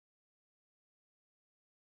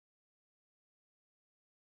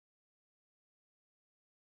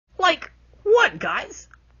What, guys?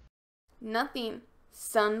 Nothing.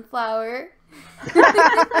 Sunflower.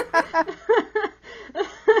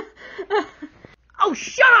 Oh,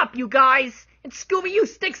 shut up, you guys! And Scooby, you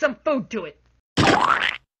stick some food to it.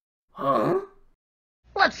 Huh?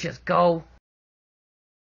 Let's just go.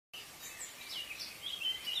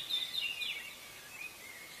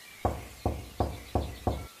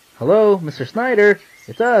 Hello, Mr. Snyder.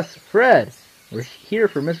 It's us, Fred. We're here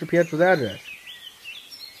for Mr. Pietro's address.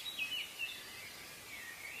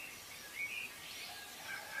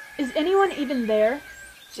 Is anyone even there?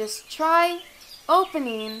 Just try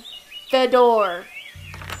opening the door.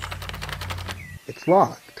 It's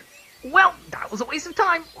locked. Well, that was a waste of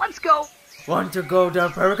time. Let's go. Want to go to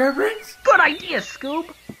Burger Rings? Good idea,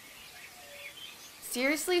 Scoob.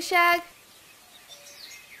 Seriously, Shag?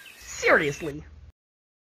 Seriously.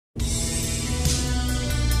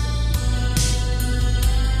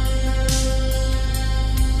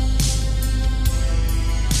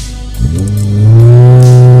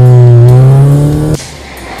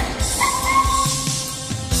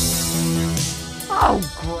 Oh,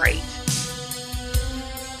 great.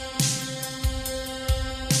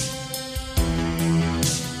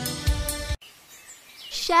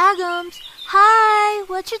 Shagums, hi,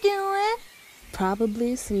 what you doing?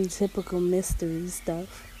 Probably some typical mystery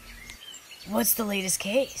stuff. What's the latest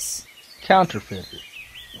case? Counterfeiter.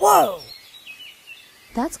 Whoa!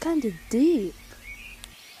 That's kind of deep.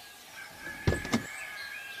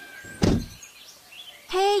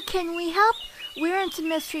 Hey, can we help? We're into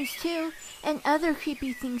mysteries too, and other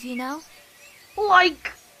creepy things, you know?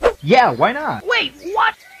 Like... Yeah, why not? Wait,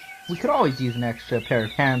 what? We could always use an extra pair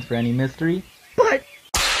of hands for any mystery. But...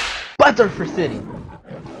 Buzzer for city!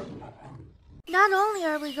 Not only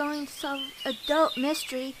are we going to solve adult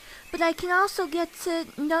mystery, but I can also get to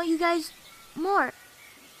know you guys more.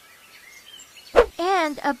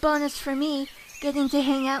 And a bonus for me, getting to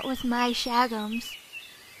hang out with my Shagums.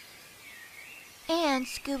 And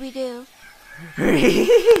Scooby-Doo.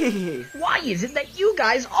 Why is it that you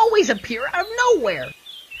guys always appear out of nowhere?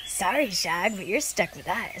 Sorry, Shag, but you're stuck with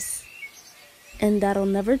us. And that'll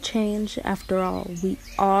never change. After all, we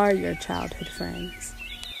are your childhood friends.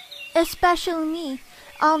 Especially me.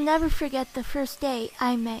 I'll never forget the first day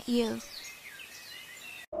I met you.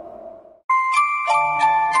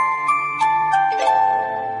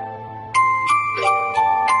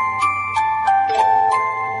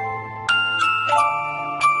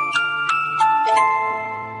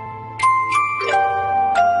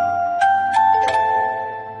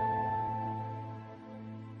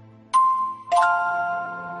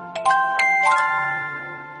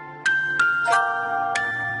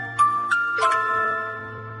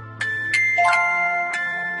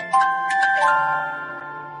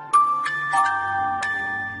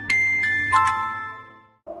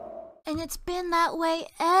 And it's been that way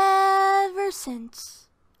ever since.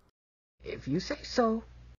 If you say so.